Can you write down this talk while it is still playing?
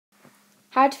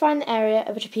How to find the area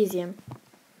of a trapezium.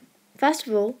 First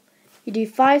of all, you do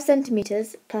 5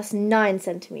 centimetres plus 9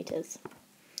 centimetres.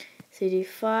 So you do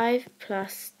 5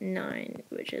 plus 9,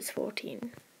 which is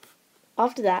 14.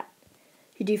 After that,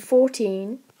 you do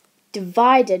 14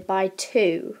 divided by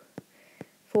 2.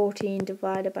 14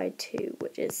 divided by 2,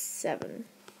 which is 7.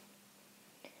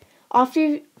 After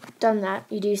you've done that,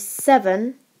 you do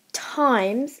 7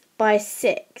 times by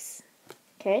 6.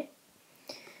 Okay?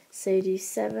 So you do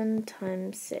 7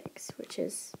 times 6, which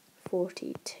is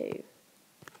 42.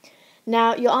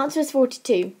 Now, your answer is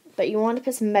 42, but you want to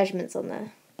put some measurements on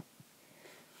there.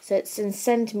 So it's in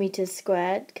centimetres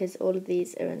squared, because all of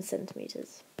these are in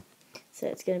centimetres. So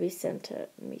it's going to be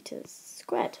centimetres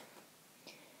squared.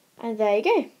 And there you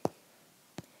go.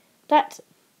 That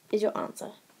is your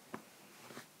answer.